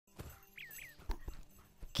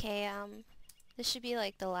Okay, this should be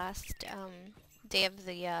like the last day of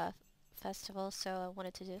the festival, so I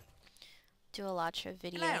wanted to do a LoTRO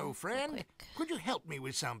video. Hello, friend. Real quick. Could you help me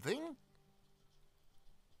with something?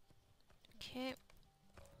 Okay.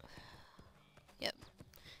 Yep.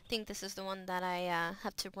 I think this is the one that I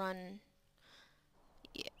have to run.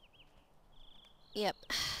 Yep.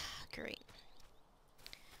 Great.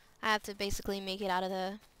 I have to basically make it out of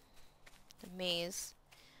the maze.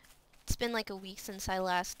 It's been like a week since I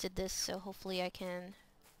last did this, so hopefully I can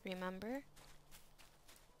remember.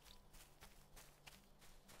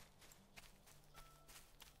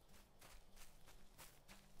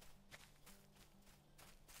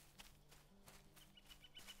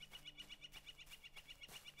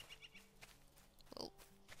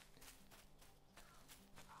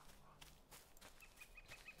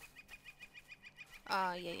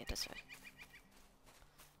 Oh. Yeah, that's right.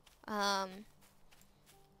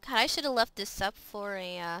 God, I should have left this up for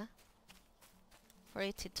a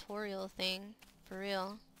tutorial thing, for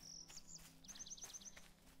real.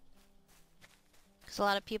 Because a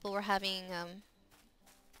lot of people were having,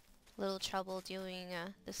 little trouble doing,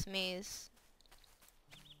 this maze.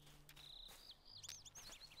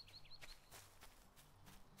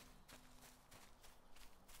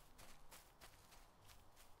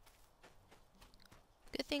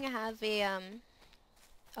 Good thing I have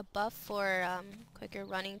a buff for, quicker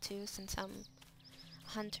running too, since I'm a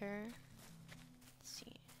hunter. Let's see.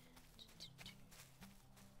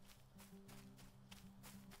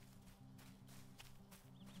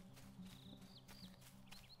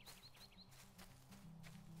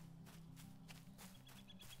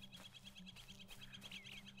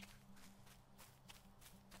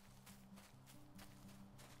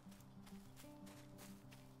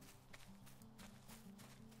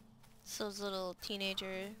 It's those little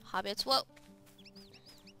teenager hobbits. Whoa!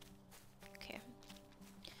 Okay.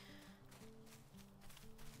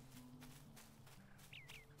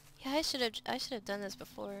 Yeah, I should have done this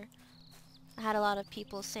before. I had a lot of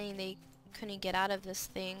people saying they couldn't get out of this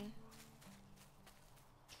thing.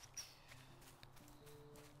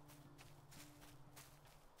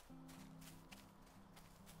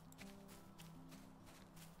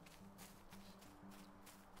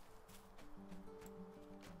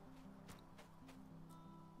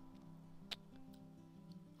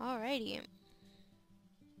 Alrighty.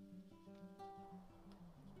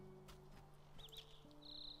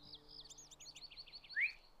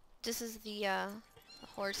 This is the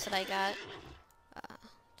horse that I got. Uh,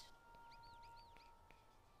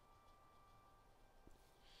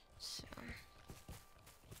 so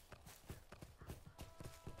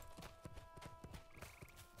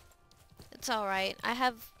it's alright. I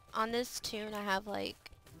have on this tune. I have like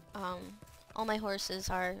all my horses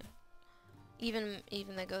are even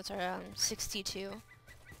the goats are 62.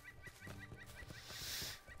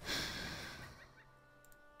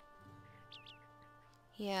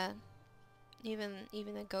 Yeah, even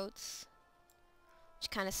the goats,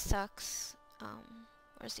 which kind of sucks.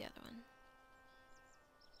 Where's the other one?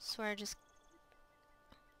 Swear, just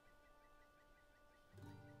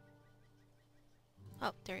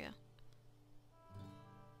oh, there you go.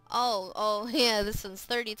 Oh, yeah, this one's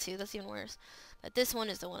 32. That's even worse. But this one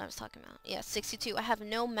is the one I was talking about. Yeah, 62. I have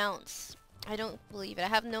no mounts. I don't believe it. I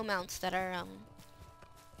have no mounts that are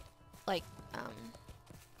like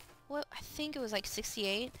what, I think it was like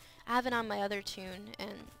 68. I have it on my other tune,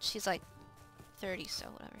 and she's like 30, so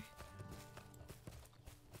whatever.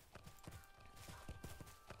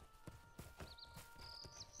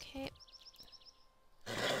 Okay.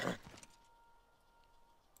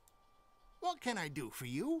 What can I do for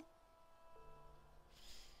you?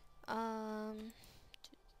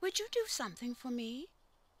 Would you do something for me?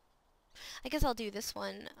 I guess I'll do this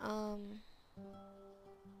one.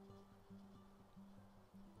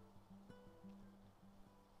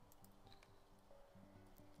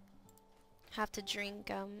 Have to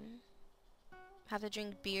drink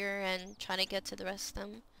beer and try to get to the rest of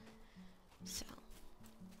them. So,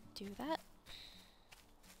 do that.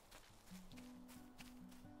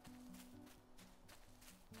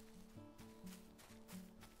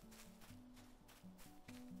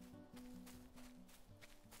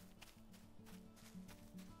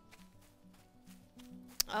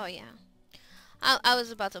 Oh yeah. I was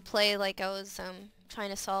about to play like I was trying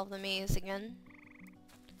to solve the maze again,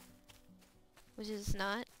 which is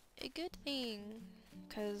not a good thing,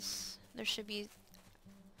 because there should be,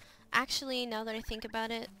 actually, now that I think about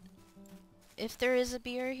it, if there is a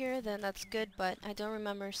beer here, then that's good, but I don't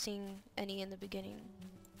remember seeing any in the beginning.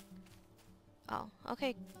 Oh,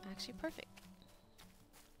 okay, actually perfect.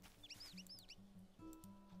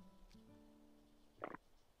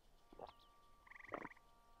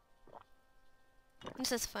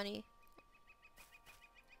 This is funny.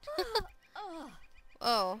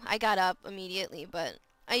 Oh, I got up immediately, but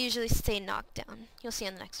I usually stay knocked down. You'll see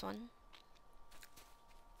on the next one.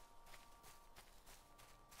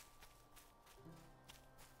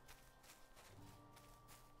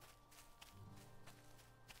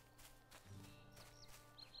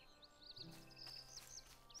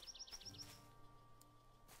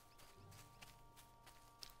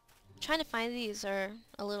 Trying to find these are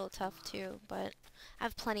a little tough too, but I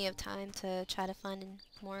have plenty of time to try to find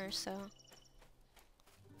more, so.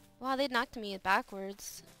 Wow, they knocked me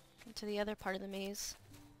backwards into the other part of the maze.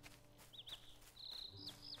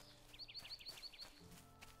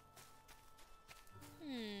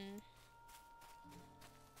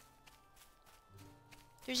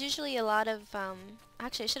 There's usually a lot of,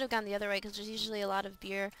 actually I should have gone the other way because there's usually a lot of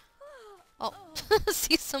beer. Oh,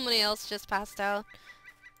 see somebody else just passed out.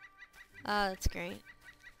 That's great.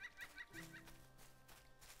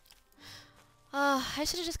 I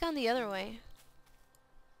should have just gone the other way.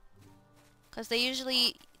 Cause they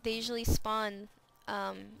usually spawn,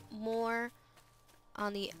 more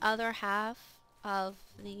on the other half of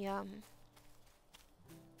the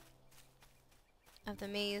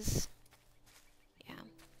maze. Yeah.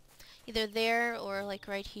 Either there or like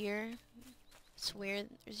right here. It's weird.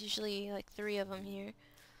 There's usually like 3 of them here.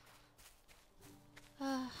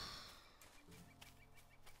 Oh,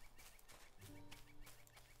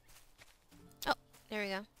 there we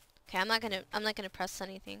go. Okay, I'm not gonna press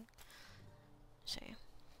anything. Show you.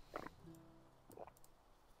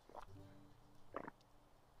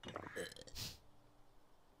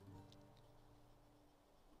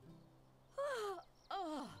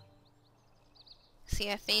 See,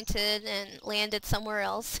 I fainted and landed somewhere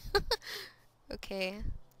else. Okay.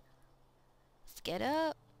 Let's get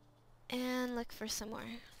up and look for some more.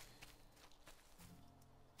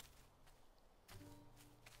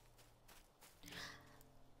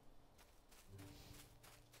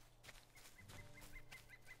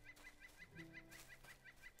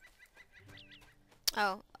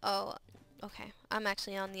 Oh, okay. I'm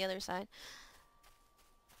actually on the other side.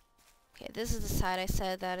 Okay, this is the side I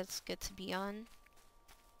said that it's good to be on.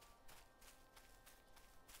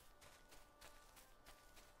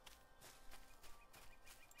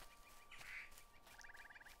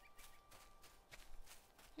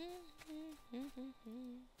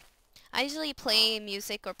 I usually play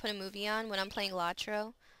music or put a movie on when I'm playing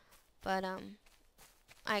LoTRO, but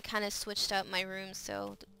I kind of switched up my room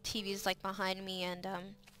so the TV's like behind me, and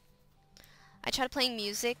I tried playing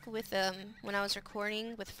music with when I was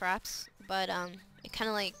recording with Fraps, but it kind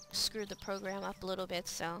of like screwed the program up a little bit,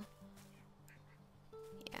 so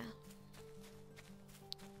yeah.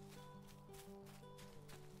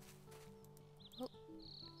 Oh.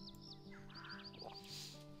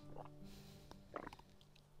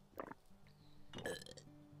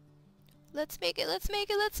 Let's make it, let's make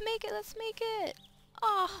it, let's make it, let's make it!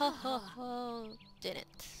 Oh,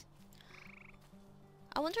 didn't.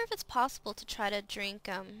 I wonder if it's possible to try to drink,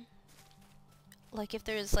 like if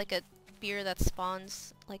there's like a beer that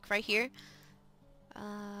spawns, like right here.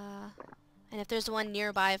 And if there's one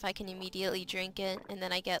nearby, if I can immediately drink it, and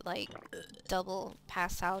then I get like double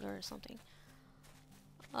pass out or something.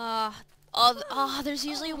 There's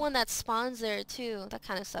usually one that spawns there too. That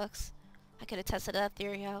kind of sucks. I could have tested that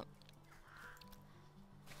theory out.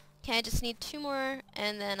 Okay, I just need 2 more,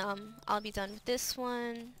 and then I'll be done with this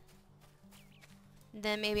one.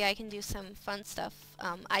 Then maybe I can do some fun stuff.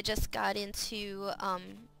 I just got into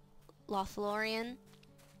LoTRO,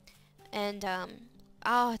 and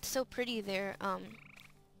oh, it's so pretty there.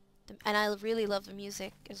 And I really love the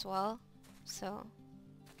music as well. So,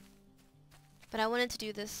 but I wanted to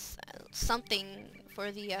do this something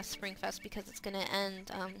for the Spring Fest because it's gonna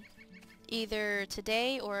end either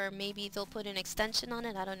today or maybe they'll put an extension on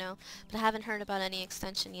it. I don't know, but I haven't heard about any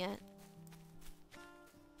extension yet.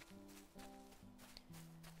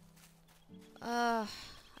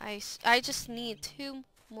 I just need 2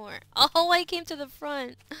 more. Oh, I came to the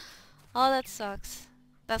front. Oh, that sucks.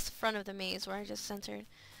 That's the front of the maze where I just entered.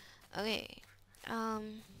 Okay. No,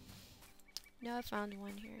 I found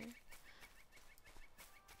one here.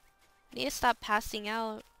 I need to stop passing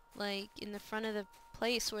out, like, in the front of the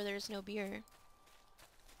place where there's no beer.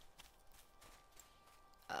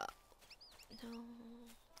 No.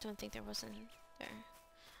 Don't think there was any there.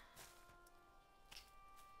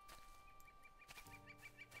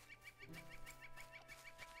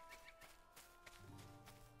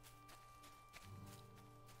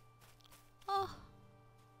 Oh.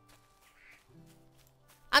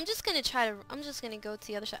 I'm just gonna go to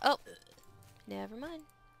the other side. Oh. Never mind.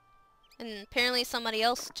 And apparently somebody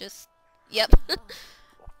else just Yep.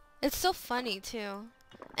 It's so funny too.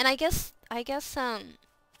 And I guess I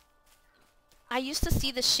used to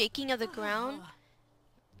see the shaking of the ground,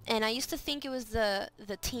 and I used to think it was the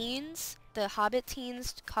teens, the hobbit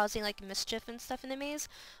teens causing like mischief and stuff in the maze,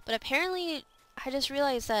 but apparently I just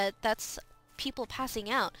realized that that's people passing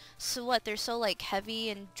out. So what, they're so like heavy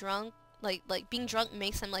and drunk, like being drunk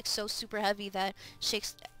makes them like so super heavy that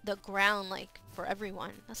shakes the ground like for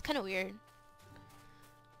everyone. That's kind of weird.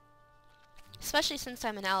 Especially since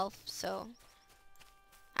I'm an elf, so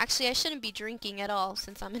actually I shouldn't be drinking at all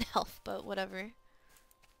since I'm an elf, but whatever.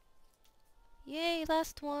 Yay,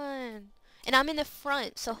 last one! And I'm in the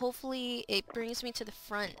front, so hopefully it brings me to the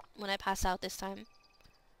front when I pass out this time.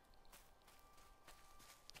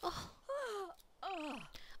 Oh. Oh.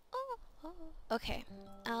 Oh. Okay.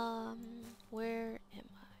 Where am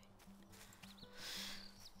I?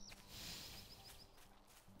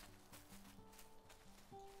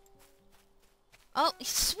 Oh,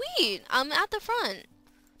 sweet! I'm at the front.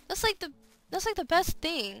 That's like the best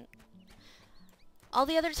thing. All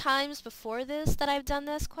the other times before this that I've done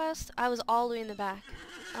this quest, I was all the way in the back.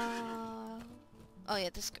 Oh yeah,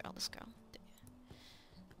 this girl.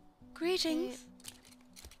 Greetings. Okay.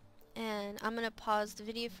 And I'm gonna pause the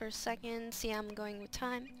video for a second, see how I'm going with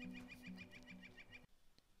time.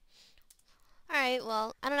 Alright,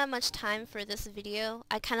 well, I don't have much time for this video.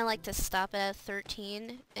 I kinda like to stop at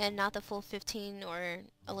 13 and not the full 15 or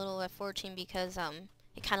a little at 14 because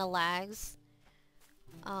it kinda lags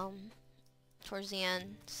towards the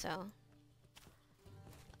end, so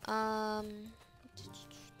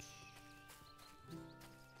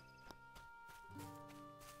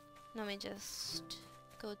let me just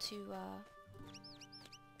go to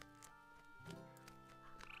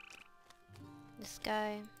this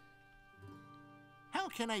guy. How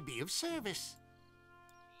can I be of service?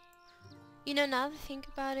 You know, now that I think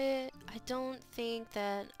about it, I don't think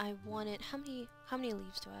that I wanted... How many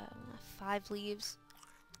leaves do I have? 5 leaves.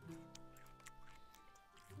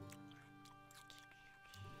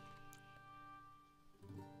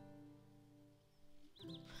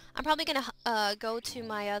 I'm probably gonna go to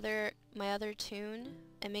my other tune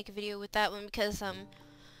and make a video with that one because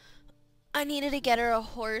I needed to get her a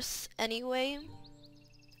horse anyway.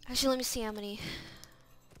 Actually, let me see how many.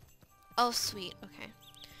 Oh, sweet. Okay.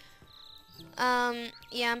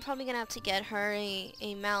 Yeah, I'm probably gonna have to get her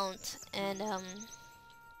a mount and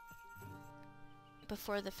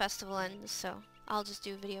before the festival ends, so I'll just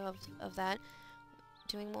do a video of that,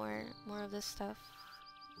 doing more of this stuff.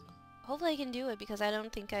 Hopefully I can do it because I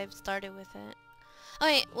don't think I've started with it.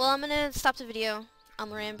 Okay, well, I'm gonna stop the video.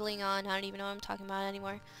 I'm rambling on. I don't even know what I'm talking about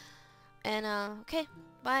anymore. And okay,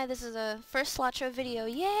 bye. This is a first LoTRO video.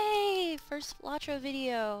 Yay! First LoTRO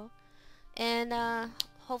video. And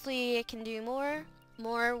hopefully I can do more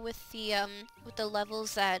with the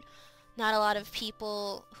levels that not a lot of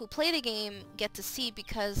people who play the game get to see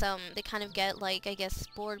because they kind of get like, I guess,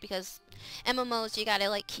 bored because MMOs, you gotta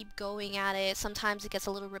like keep going at it. Sometimes it gets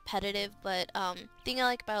a little repetitive, but thing I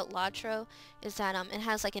like about LoTRO is that it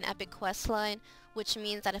has like an epic quest line, which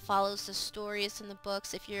means that it follows the stories in the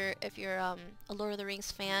books. If you're a Lord of the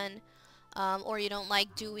Rings fan, or you don't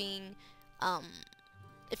like doing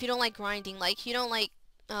if you don't like grinding, like you don't like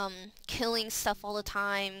killing stuff all the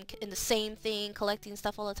time in the same thing, collecting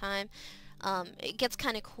stuff all the time, it gets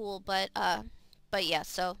kind of cool, but yeah,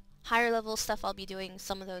 so higher level stuff I'll be doing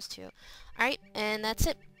some of those too. Alright, and that's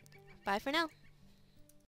it. Bye for now.